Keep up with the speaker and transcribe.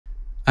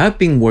I've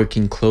been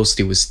working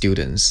closely with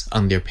students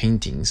on their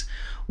paintings.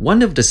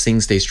 One of the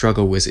things they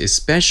struggle with,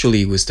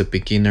 especially with the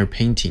beginner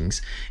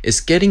paintings, is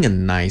getting a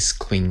nice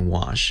clean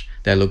wash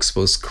that looks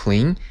both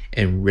clean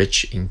and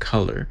rich in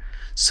color.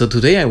 So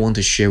today I want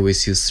to share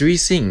with you 3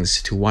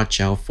 things to watch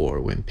out for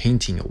when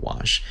painting a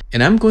wash.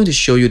 And I'm going to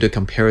show you the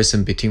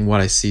comparison between what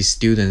I see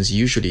students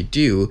usually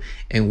do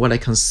and what I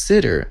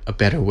consider a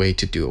better way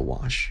to do a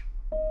wash.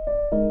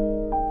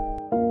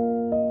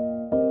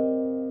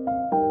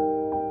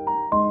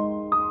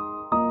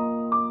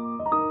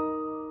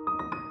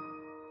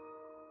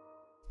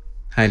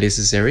 Hi, this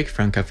is Eric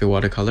from Cafe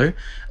Watercolor.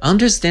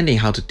 Understanding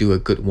how to do a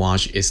good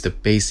wash is the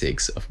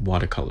basics of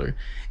watercolor.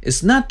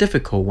 It's not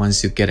difficult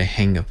once you get a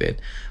hang of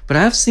it, but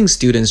I've seen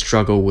students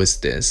struggle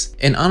with this.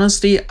 And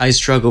honestly, I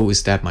struggled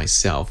with that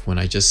myself when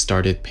I just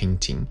started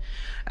painting.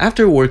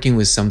 After working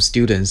with some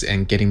students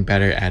and getting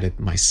better at it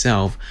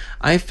myself,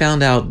 I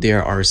found out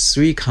there are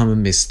 3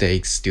 common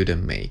mistakes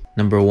students make.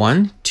 Number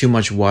 1, too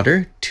much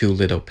water, too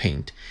little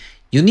paint.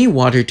 You need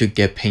water to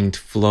get paint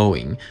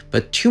flowing,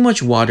 but too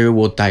much water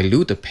will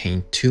dilute the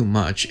paint too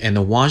much and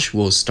the wash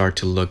will start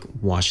to look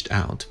washed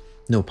out.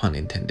 No pun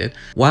intended.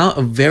 While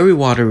a very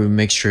watery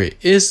mixture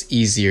is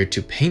easier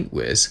to paint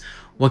with,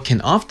 what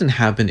can often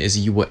happen is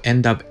you will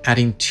end up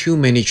adding too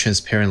many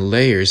transparent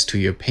layers to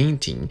your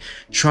painting,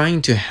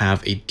 trying to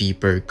have a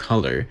deeper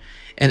color,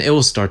 and it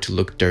will start to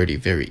look dirty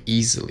very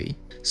easily.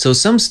 So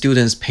some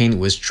students paint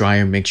with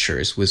drier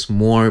mixtures with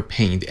more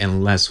paint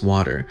and less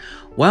water.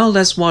 While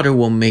less water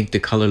will make the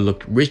color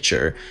look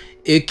richer,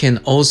 it can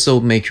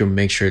also make your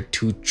mixture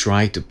too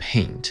dry to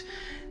paint.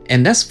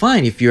 And that's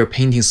fine if you're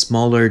painting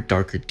smaller,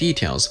 darker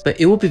details,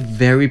 but it will be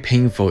very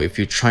painful if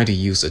you try to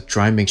use a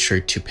dry mixture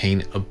to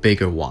paint a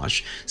bigger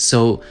wash.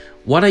 So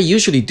what I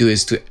usually do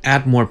is to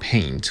add more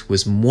paint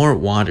with more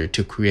water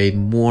to create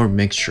more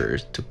mixture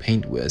to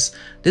paint with.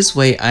 This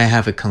way I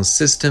have a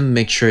consistent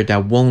mixture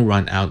that won't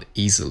run out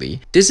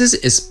easily. This is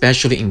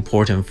especially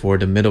important for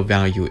the middle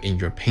value in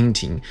your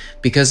painting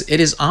because it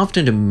is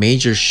often the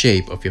major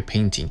shape of your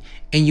painting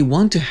and you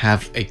want to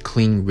have a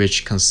clean,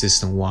 rich,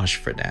 consistent wash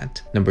for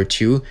that. Number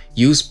 2,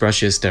 use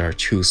brushes that are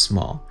too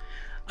small.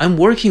 I'm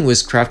working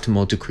with craft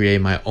mode to create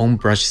my own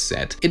brush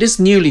set. It is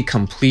nearly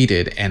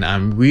completed and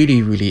I'm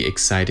really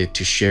excited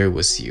to share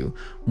with you.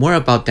 More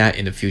about that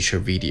in a future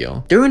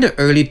video. During the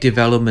early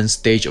development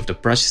stage of the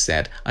brush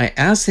set, I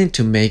asked him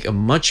to make a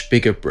much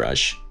bigger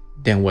brush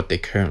than what they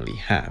currently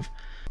have,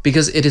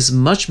 because it is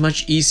much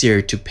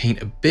easier to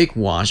paint a big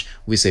wash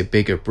with a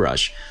bigger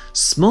brush.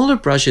 Smaller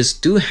brushes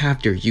do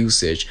have their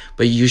usage,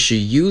 but you should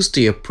use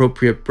the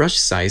appropriate brush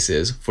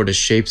sizes for the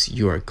shapes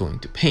you are going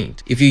to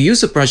paint. If you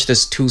use a brush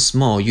that's too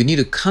small, you need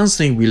to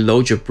constantly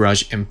reload your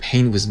brush and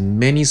paint with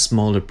many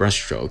smaller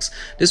brush strokes.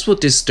 This will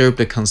disturb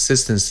the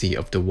consistency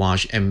of the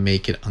wash and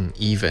make it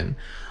uneven.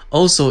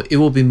 Also, it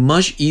will be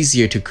much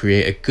easier to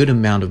create a good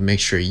amount of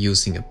mixture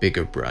using a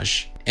bigger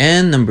brush.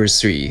 And number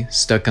 3,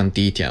 stuck on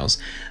details.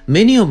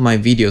 Many of my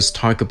videos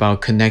talk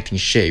about connecting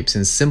shapes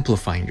and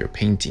simplifying your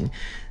painting.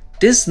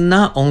 This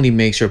not only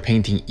makes your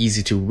painting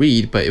easy to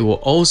read, but it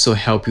will also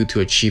help you to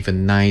achieve a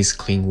nice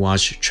clean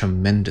wash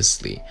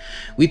tremendously.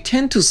 We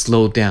tend to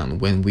slow down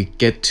when we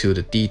get to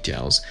the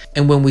details,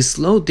 and when we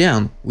slow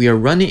down, we are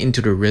running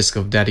into the risk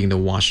of letting the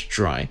wash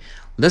dry,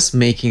 thus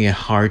making it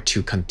hard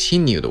to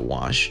continue the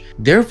wash.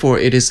 Therefore,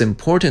 it is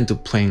important to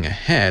plan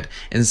ahead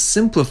and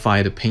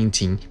simplify the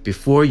painting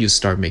before you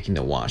start making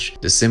the wash.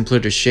 The simpler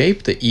the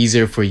shape, the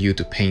easier for you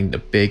to paint a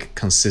big,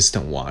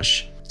 consistent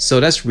wash. So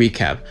let's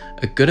recap: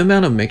 a good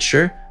amount of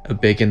mixture, a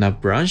big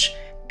enough brush,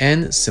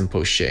 and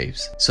simple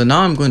shapes. So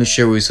now I'm going to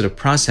share with you the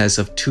process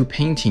of 2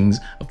 paintings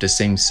of the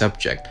same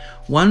subject.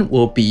 One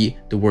will be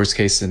the worst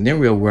case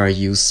scenario where I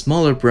use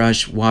smaller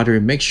brush, water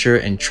mixture,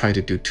 and try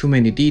to do too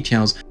many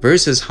details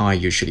versus how I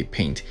usually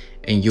paint.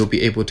 And you'll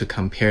be able to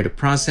compare the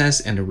process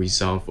and the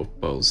result of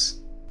both.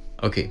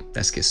 Okay,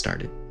 let's get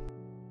started.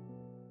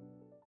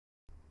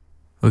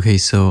 Okay,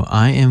 so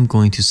I am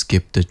going to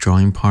skip the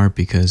drawing part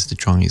because the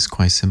drawing is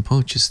quite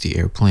simple, just the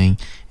airplane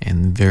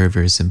and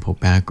very simple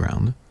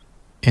background.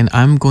 And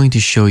I'm going to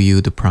show you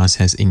the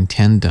process in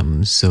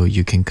tandem so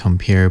you can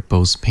compare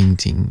both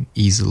painting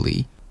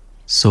easily.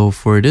 So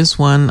for this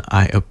one,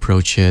 I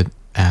approach it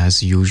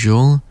as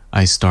usual.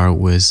 I start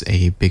with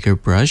a bigger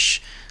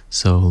brush.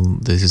 So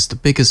this is the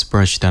biggest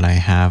brush that I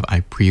have. I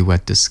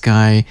pre-wet the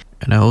sky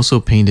and I also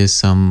painted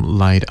some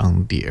light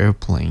on the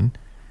airplane.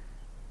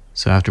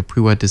 So after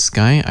pre-wet the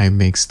sky, I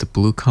mix the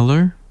blue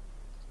color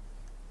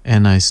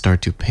and I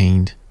start to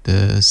paint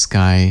the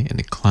sky and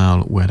the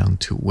cloud wet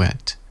onto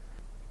wet.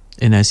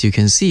 And as you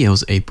can see, I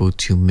was able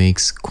to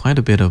mix quite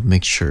a bit of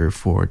mixture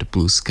for the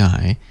blue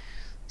sky.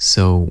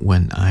 So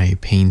when I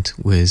paint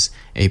with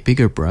a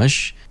bigger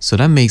brush, so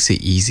that makes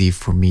it easy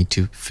for me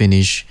to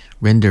finish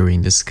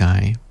rendering the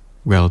sky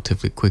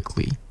relatively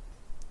quickly.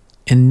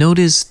 And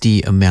notice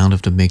the amount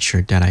of the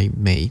mixture that I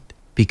made.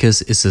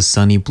 Because it's a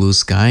sunny blue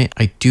sky,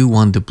 I do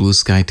want the blue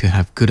sky to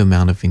have good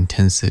amount of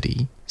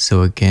intensity.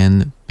 So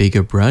again,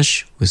 bigger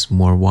brush with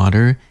more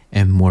water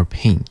and more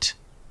paint.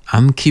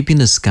 I'm keeping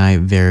the sky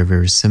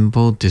very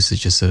simple. This is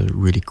just a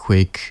really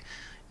quick,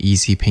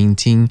 easy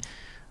painting.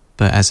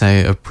 But as I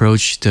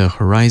approach the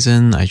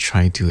horizon, I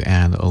try to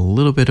add a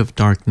little bit of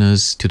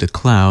darkness to the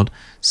cloud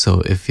so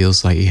it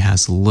feels like it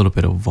has a little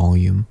bit of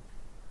volume.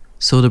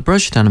 So the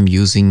brush that I'm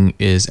using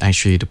is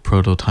actually the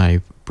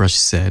prototype brush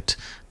set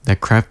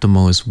that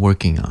Craftamo is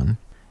working on.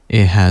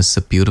 It has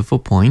a beautiful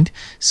point,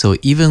 so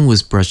even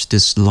with brush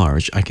this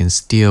large, I can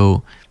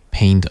still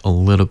paint a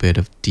little bit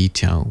of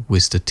detail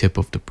with the tip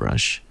of the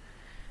brush.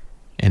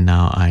 And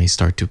now I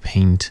start to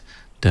paint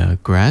the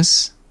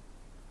grass.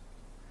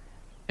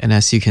 And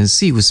as you can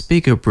see, with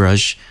bigger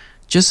brush,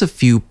 just a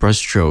few brush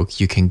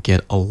strokes, you can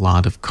get a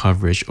lot of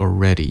coverage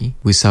already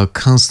without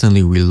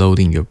constantly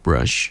reloading your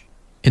brush.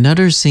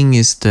 Another thing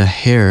is the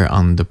hair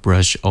on the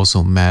brush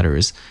also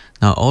matters.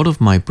 Now all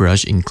of my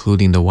brush,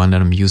 including the one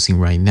that I'm using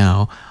right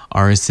now,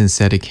 are a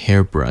synthetic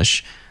hair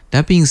brush.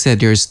 That being said,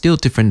 there is still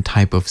different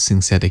type of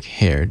synthetic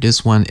hair.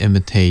 This one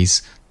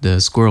imitates the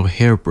squirrel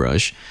hair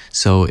brush,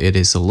 so it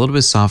is a little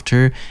bit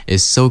softer. It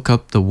soaks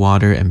up the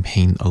water and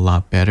paint a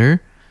lot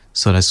better.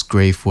 So that's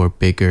great for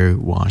bigger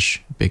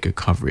wash, bigger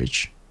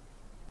coverage.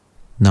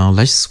 Now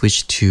let's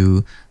switch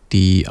to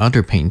the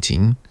other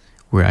painting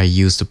where I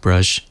use the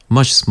brush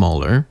much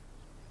smaller.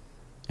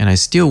 And I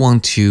still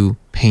want to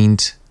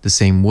paint the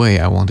same way.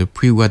 I want to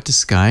pre-wet the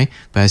sky,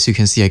 but as you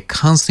can see, I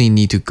constantly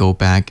need to go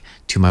back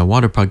to my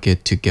water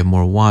bucket to get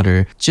more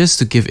water just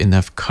to give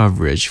enough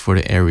coverage for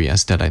the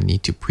areas that I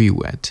need to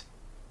pre-wet.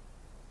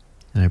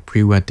 And I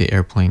pre-wet the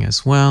airplane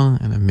as well,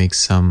 and I make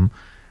some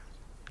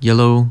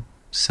yellow,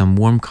 some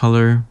warm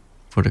color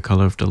for the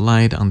color of the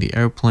light on the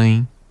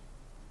airplane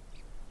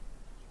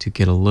to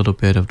get a little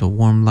bit of the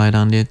warm light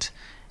on it.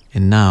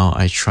 And now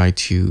I try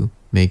to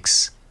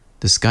mix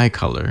the sky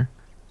color.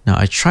 Now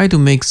I try to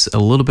mix a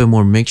little bit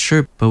more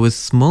mixture, but with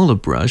smaller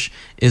brush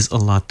is a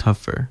lot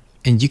tougher.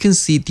 And you can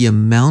see the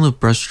amount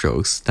of brush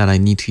strokes that I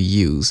need to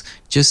use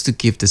just to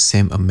give the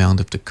same amount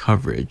of the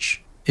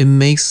coverage. It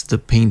makes the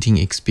painting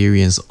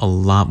experience a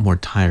lot more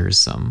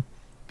tiresome.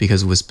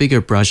 Because with bigger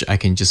brush, I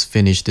can just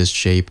finish this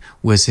shape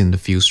within a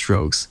few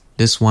strokes.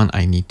 This one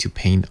I need to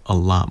paint a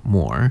lot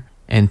more.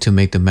 And to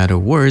make the matter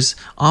worse,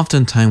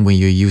 oftentimes when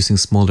you're using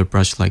smaller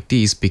brush like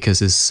these,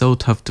 because it's so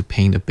tough to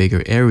paint a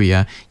bigger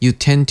area, you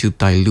tend to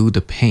dilute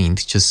the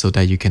paint just so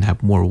that you can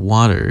have more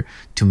water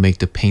to make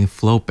the paint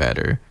flow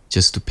better,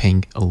 just to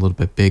paint a little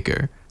bit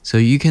bigger. So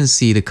you can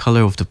see the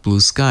color of the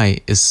blue sky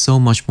is so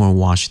much more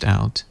washed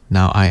out.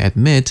 Now I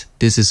admit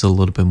this is a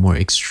little bit more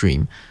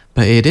extreme,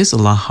 but it is a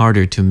lot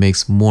harder to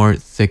mix more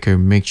thicker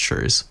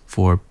mixtures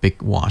for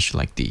big wash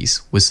like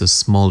these with a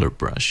smaller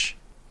brush.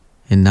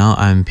 And now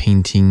I'm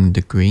painting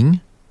the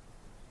green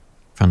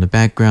from the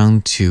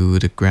background to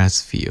the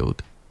grass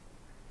field.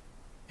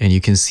 And you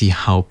can see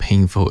how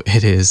painful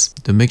it is.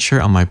 The mixture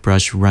on my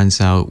brush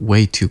runs out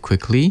way too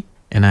quickly,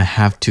 and I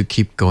have to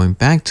keep going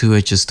back to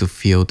it just to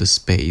feel the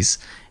space,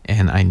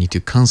 and I need to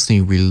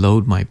constantly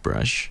reload my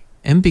brush.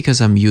 And because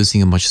I'm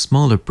using a much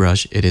smaller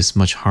brush, it is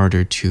much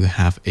harder to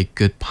have a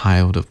good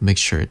pile of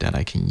mixture that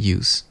I can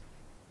use.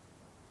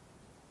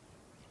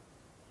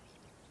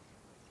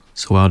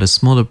 So while the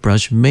smaller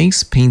brush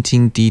makes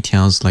painting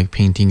details like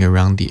painting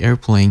around the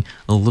airplane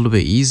a little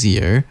bit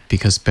easier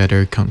because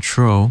better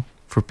control,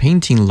 for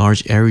painting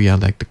large area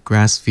like the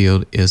grass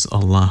field is a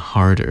lot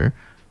harder.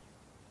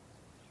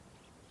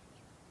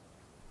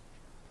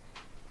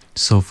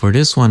 So for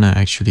this one, I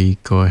actually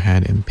go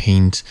ahead and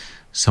paint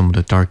some of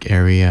the dark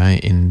area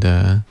in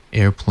the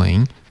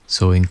airplane.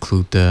 So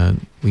include the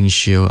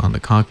windshield on the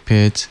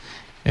cockpit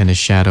and the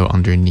shadow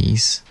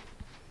underneath.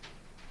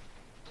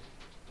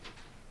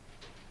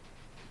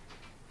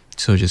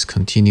 So just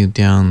continue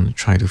down,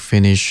 try to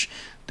finish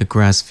the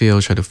grass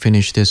field, try to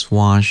finish this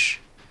wash.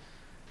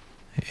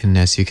 And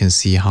as you can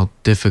see how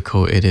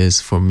difficult it is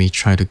for me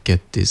try to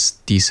get this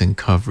decent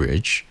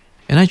coverage.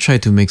 And I try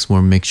to mix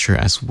more mixture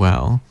as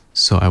well,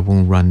 so I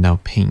won't run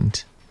out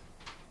paint.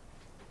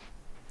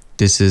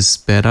 This is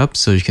sped up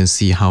so you can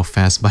see how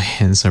fast my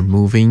hands are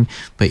moving,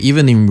 but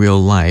even in real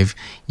life,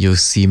 you'll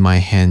see my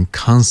hand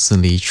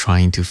constantly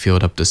trying to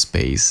fill up the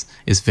space.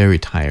 It's very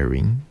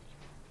tiring.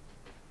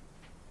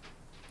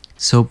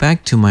 So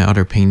back to my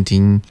other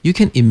painting, you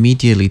can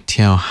immediately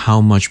tell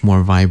how much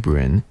more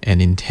vibrant and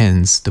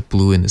intense the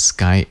blue in the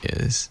sky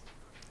is.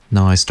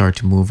 Now I start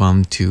to move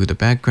on to the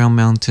background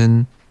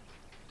mountain.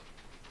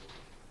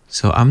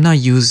 So I'm not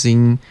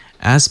using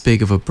as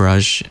big of a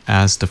brush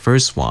as the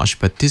first wash,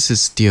 but this is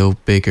still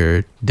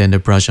bigger than the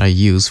brush I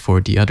used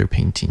for the other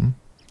painting.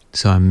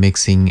 So I'm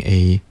mixing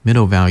a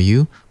middle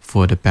value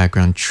for the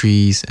background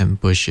trees and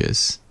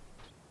bushes.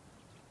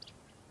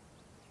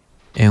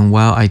 And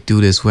while I do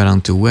this wet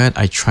onto wet,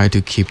 I try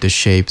to keep the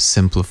shapes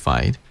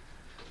simplified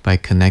by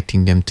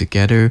connecting them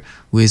together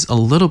with a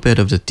little bit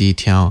of the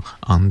detail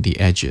on the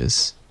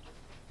edges.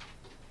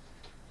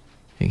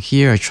 And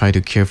here I try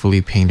to carefully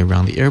paint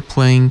around the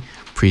airplane,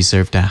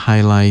 preserve that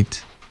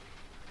highlight,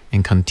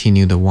 and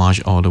continue the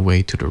wash all the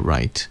way to the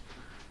right.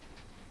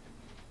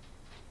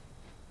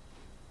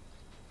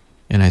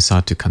 And I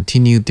sought to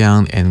continue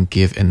down and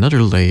give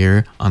another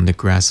layer on the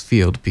grass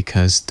field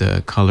because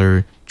the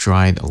color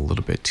dried a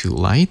little bit too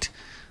light.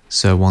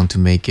 So I want to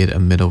make it a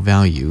middle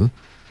value.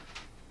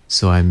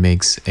 So I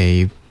mix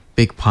a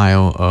big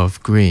pile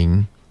of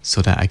green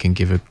so that I can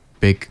give a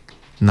big,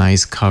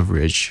 nice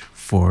coverage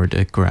for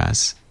the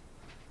grass.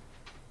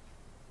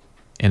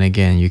 And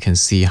again, you can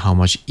see how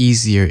much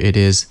easier it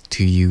is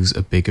to use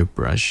a bigger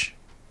brush.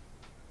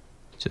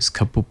 Just a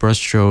couple brush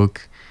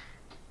stroke,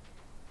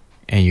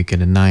 and you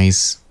get a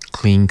nice,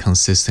 clean,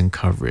 consistent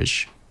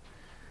coverage.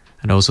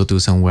 And also do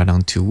some wet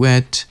on to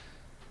wet.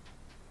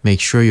 Make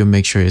sure your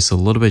mixture is a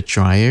little bit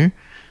drier,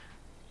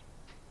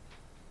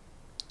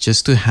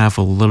 just to have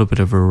a little bit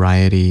of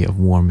variety of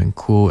warm and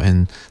cool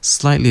and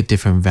slightly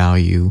different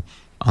value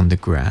on the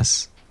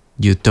grass.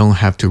 You don't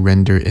have to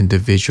render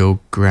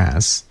individual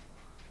grass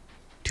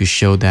to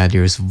show that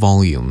there's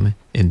volume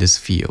in this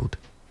field.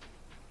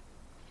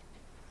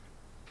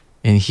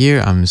 And here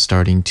I'm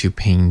starting to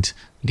paint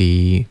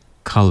the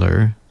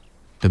color,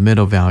 the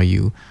middle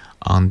value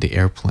on the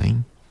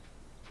airplane.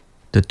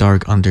 The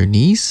dark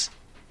underneath.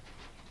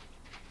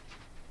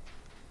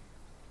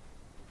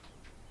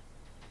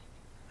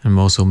 I'm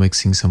also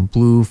mixing some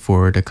blue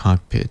for the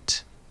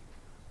cockpit,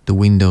 the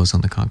windows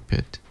on the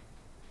cockpit.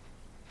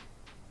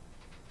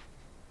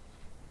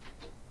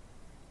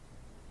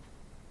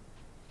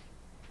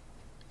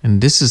 And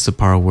this is the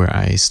part where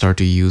I start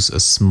to use a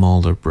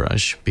smaller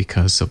brush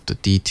because of the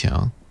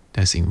detail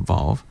that's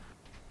involved.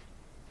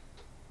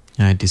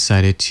 And I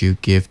decided to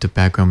give the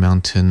background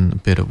mountain a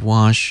bit of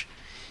wash.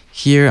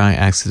 Here I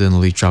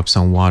accidentally dropped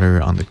some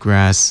water on the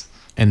grass,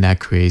 and that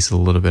creates a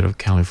little bit of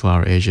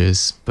cauliflower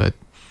edges, but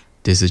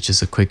this is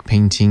just a quick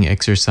painting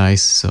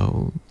exercise,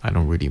 so I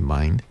don't really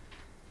mind.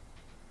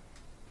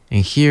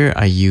 And here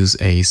I use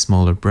a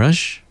smaller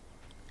brush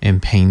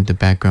and paint the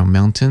background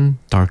mountain,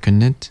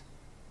 darken it.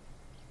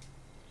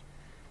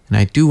 And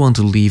I do want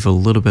to leave a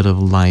little bit of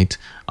light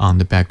on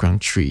the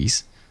background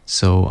trees,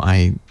 so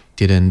I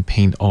didn't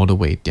paint all the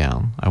way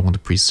down. I want to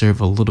preserve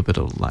a little bit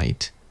of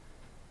light.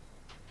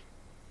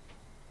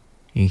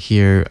 And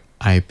here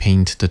I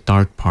paint the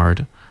dark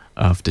part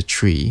of the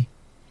tree.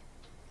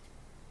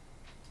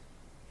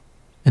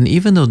 And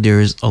even though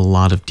there's a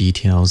lot of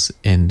details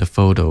in the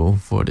photo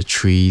for the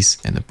trees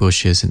and the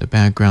bushes in the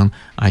background,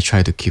 I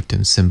try to keep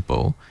them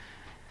simple.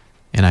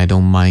 And I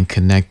don't mind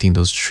connecting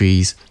those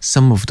trees,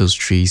 some of those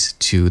trees,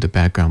 to the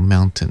background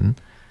mountain,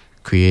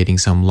 creating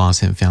some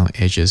lost and found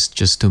edges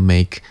just to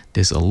make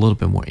this a little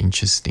bit more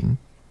interesting.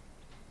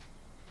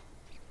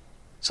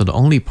 So the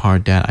only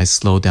part that I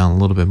slow down a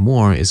little bit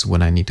more is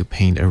when I need to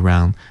paint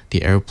around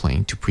the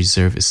airplane to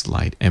preserve its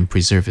light and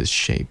preserve its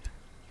shape.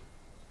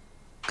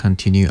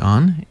 Continue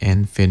on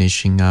and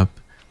finishing up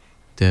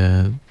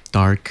the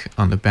dark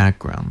on the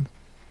background.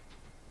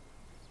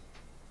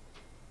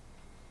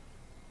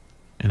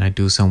 And I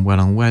do some wet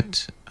on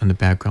wet on the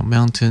background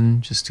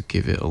mountain just to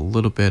give it a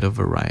little bit of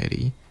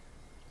variety.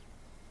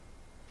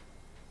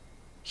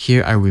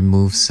 Here I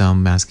remove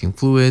some masking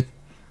fluid.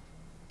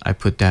 I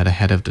put that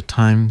ahead of the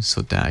time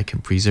so that I can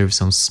preserve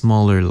some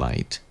smaller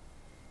light.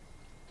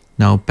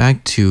 Now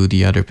back to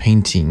the other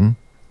painting.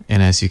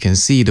 And as you can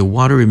see, the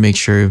watery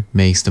mixture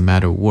makes the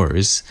matter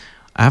worse.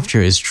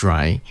 After it's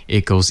dry,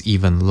 it goes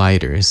even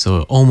lighter,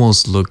 so it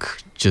almost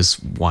looks just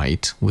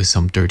white with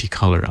some dirty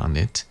color on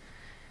it.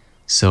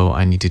 So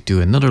I need to do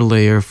another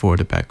layer for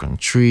the background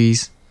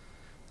trees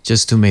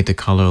just to make the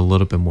color a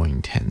little bit more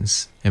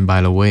intense. And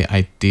by the way,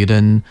 I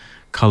didn't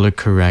color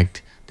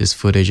correct these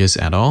footages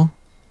at all.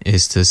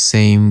 It's the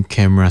same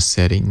camera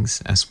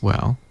settings as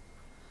well.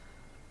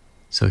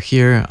 So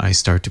here I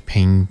start to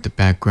paint the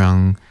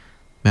background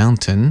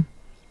mountain.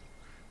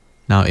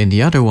 Now in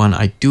the other one,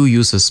 I do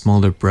use a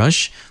smaller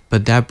brush,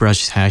 but that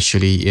brush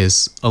actually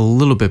is a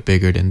little bit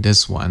bigger than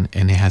this one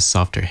and it has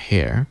softer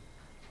hair.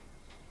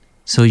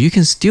 So you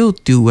can still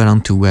do wet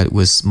on to wet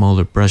with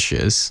smaller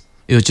brushes.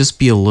 It'll just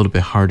be a little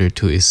bit harder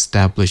to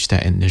establish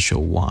that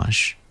initial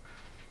wash.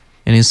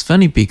 And it's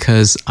funny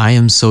because I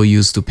am so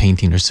used to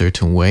painting a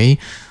certain way,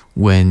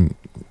 when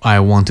I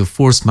want to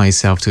force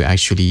myself to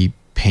actually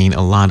paint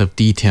a lot of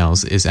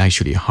details is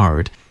actually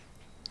hard.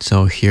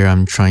 So here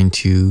I'm trying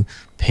to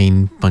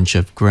paint a bunch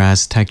of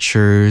grass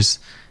textures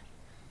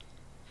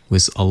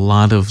with a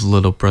lot of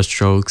little brush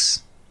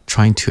strokes,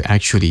 trying to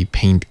actually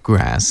paint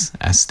grass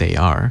as they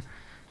are.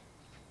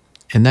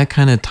 And that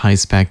kind of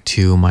ties back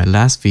to my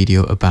last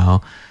video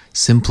about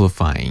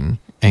simplifying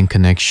and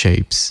connect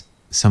shapes.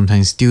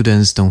 Sometimes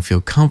students don't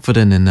feel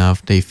confident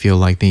enough, they feel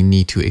like they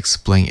need to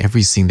explain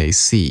everything they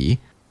see.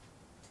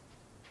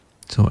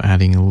 So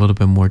adding a little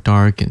bit more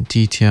dark and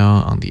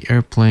detail on the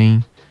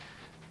airplane.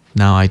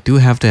 Now I do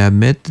have to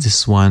admit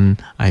this one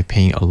I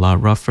paint a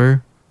lot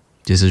rougher.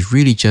 This is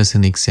really just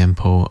an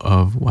example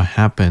of what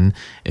happened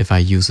if I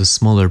use a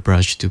smaller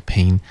brush to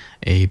paint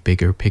a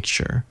bigger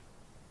picture.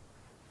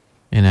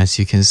 And as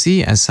you can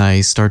see, as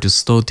I start to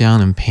slow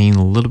down and paint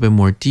a little bit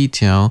more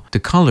detail, the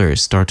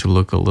colors start to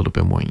look a little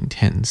bit more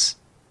intense.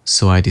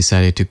 So I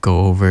decided to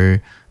go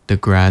over the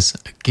grass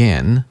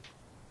again,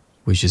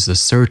 which is the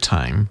third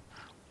time.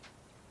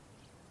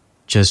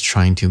 just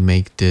trying to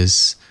make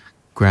this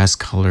grass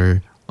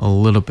color a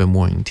little bit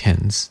more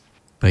intense.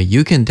 But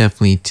you can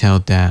definitely tell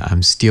that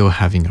I'm still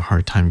having a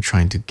hard time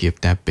trying to give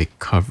that big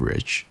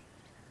coverage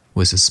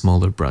with a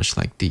smaller brush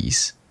like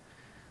these.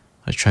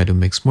 I try to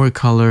mix more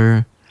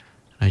color.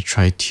 I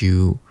try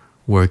to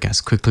work as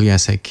quickly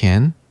as I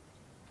can.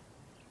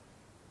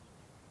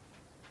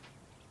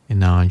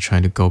 And now I'm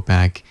trying to go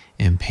back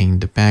and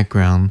paint the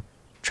background,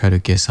 try to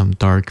get some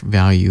dark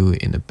value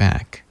in the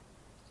back.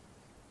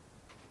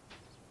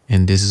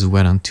 And this is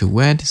wet on too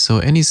wet, so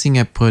anything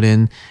I put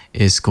in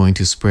is going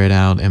to spread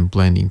out and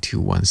blend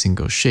into one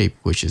single shape,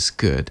 which is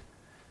good.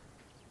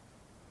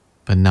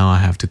 But now I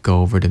have to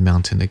go over the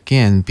mountain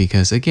again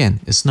because again,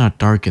 it's not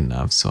dark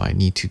enough, so I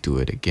need to do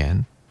it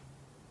again.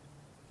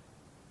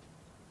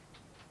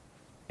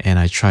 And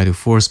I try to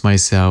force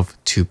myself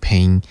to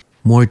paint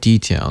more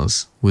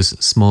details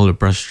with smaller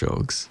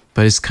brushstrokes,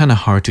 but it's kind of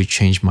hard to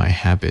change my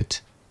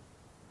habit.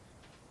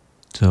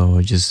 So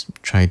I just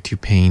try to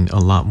paint a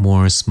lot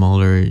more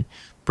smaller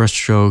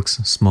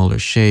brushstrokes, smaller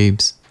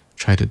shapes,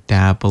 try to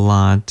dab a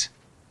lot.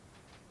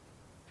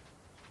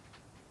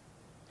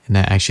 And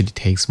that actually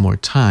takes more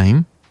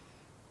time,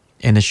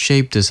 and the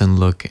shape doesn't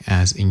look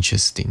as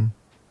interesting.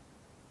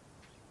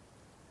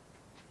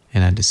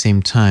 And at the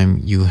same time,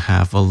 you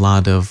have a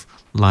lot of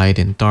light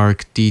and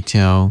dark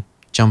detail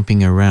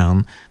jumping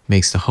around,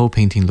 makes the whole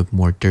painting look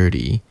more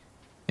dirty,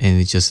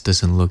 and it just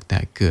doesn't look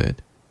that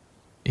good,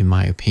 in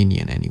my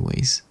opinion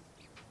anyways.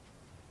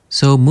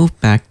 So move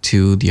back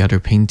to the other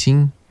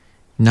painting.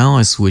 Now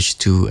I switch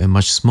to a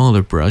much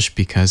smaller brush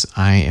because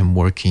I am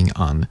working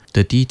on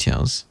the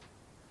details.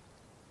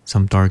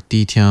 Some dark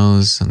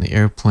details on the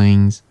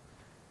airplanes,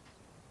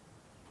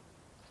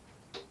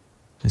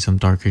 and some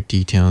darker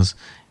details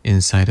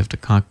inside of the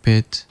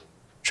cockpit,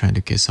 trying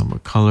to get some more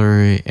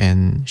color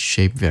and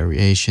shape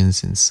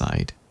variations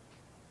inside.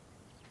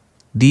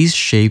 These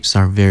shapes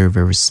are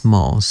very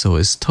small, so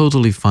it's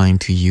totally fine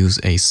to use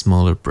a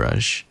smaller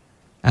brush.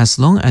 As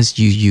long as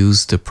you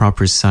use the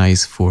proper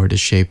size for the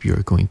shape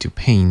you're going to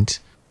paint,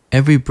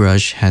 every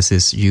brush has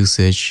its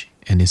usage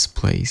and its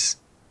place.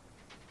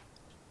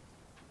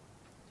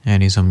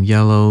 Adding some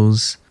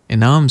yellows, and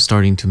now I'm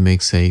starting to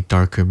mix a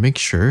darker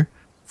mixture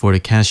for the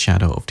cast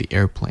shadow of the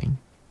airplane.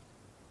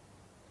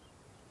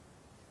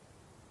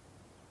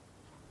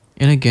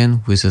 And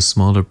again with a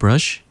smaller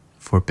brush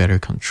for better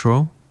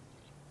control.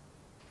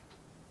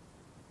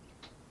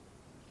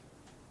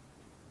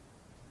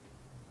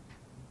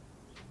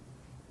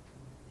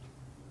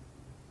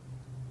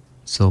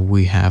 So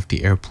we have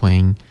the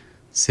airplane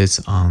sits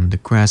on the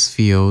grass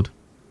field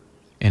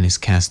and is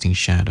casting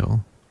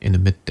shadow in the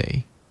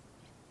midday.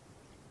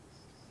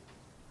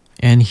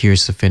 And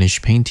here's the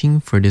finished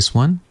painting for this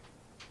one.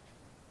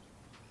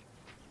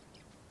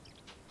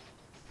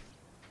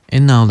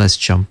 And now let's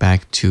jump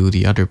back to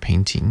the other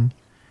painting.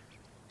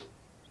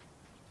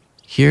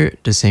 Here,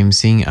 the same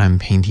thing, I'm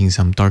painting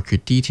some darker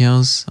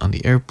details on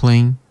the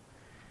airplane.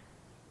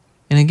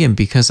 And again,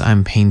 because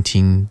I'm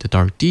painting the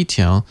dark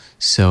detail,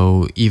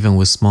 so even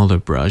with smaller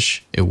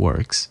brush, it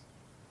works.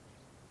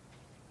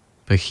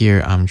 But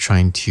here I'm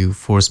trying to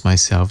force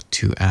myself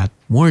to add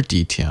more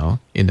detail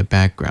in the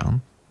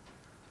background.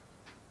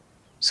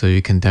 So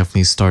you can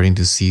definitely starting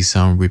to see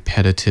some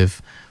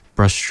repetitive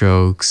brush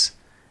strokes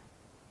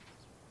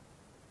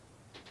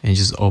and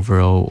just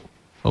overall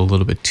a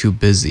little bit too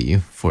busy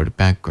for the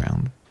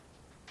background.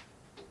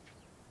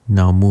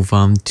 Now move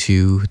on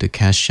to the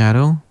cast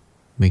shadow.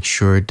 Make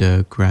sure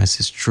the grass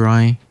is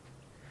dry.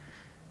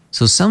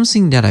 So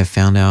something that I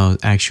found out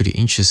actually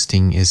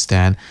interesting is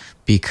that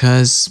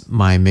because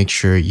my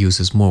mixture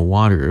uses more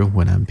water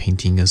when I'm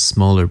painting a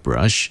smaller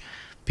brush,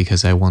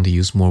 because I want to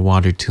use more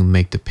water to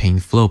make the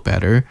paint flow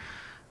better,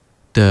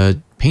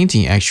 the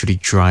painting actually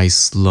dries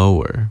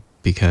slower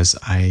because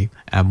I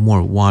add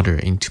more water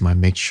into my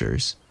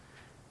mixtures.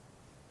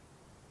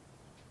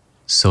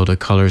 So the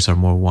colors are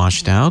more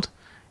washed out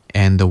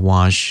and the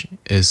wash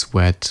is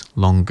wet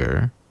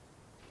longer.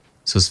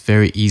 So it's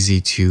very easy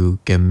to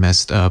get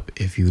messed up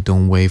if you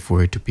don't wait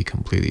for it to be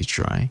completely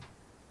dry.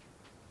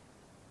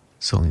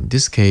 So in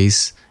this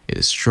case, it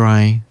is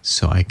dry,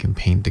 so I can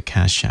paint the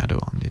cast shadow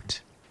on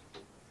it.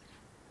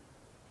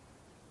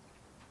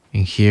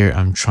 And here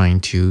I'm trying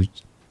to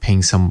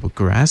paint some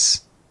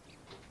grass.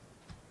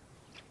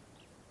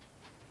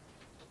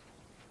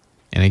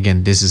 And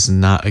again, this is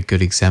not a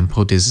good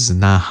example. This is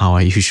not how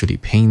I usually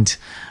paint.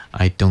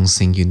 I don't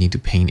think you need to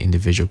paint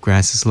individual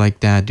grasses like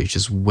that. There's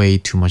just way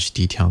too much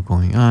detail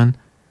going on.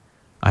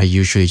 I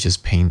usually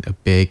just paint a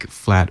big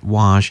flat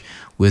wash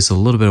with a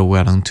little bit of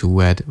wet on to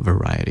wet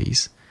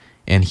varieties.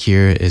 And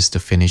here is the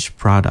finished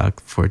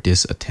product for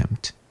this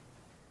attempt.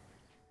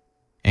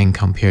 And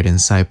compare them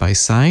side by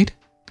side,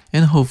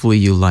 and hopefully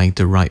you like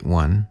the right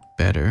one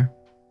better.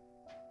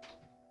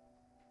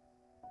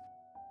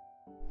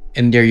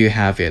 And there you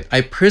have it.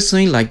 I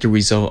personally like the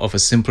result of a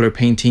simpler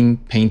painting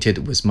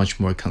painted with much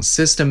more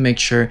consistent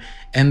mixture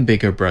and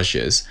bigger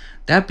brushes.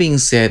 That being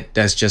said,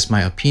 that's just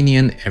my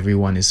opinion.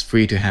 Everyone is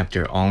free to have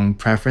their own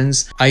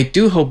preference. I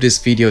do hope this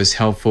video is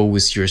helpful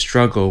with your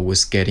struggle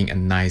with getting a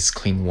nice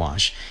clean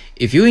wash.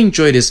 If you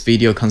enjoyed this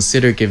video,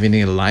 consider giving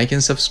it a like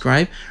and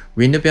subscribe.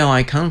 Ring the bell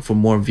icon for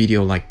more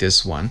video like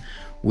this one.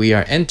 We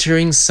are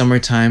entering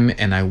summertime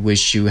and I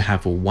wish you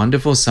have a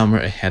wonderful summer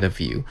ahead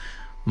of you.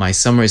 My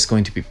summer is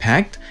going to be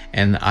packed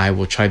and I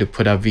will try to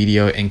put out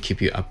video and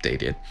keep you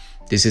updated.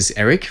 This is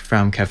Eric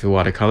from Cafe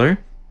Watercolor.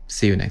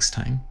 See you next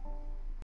time.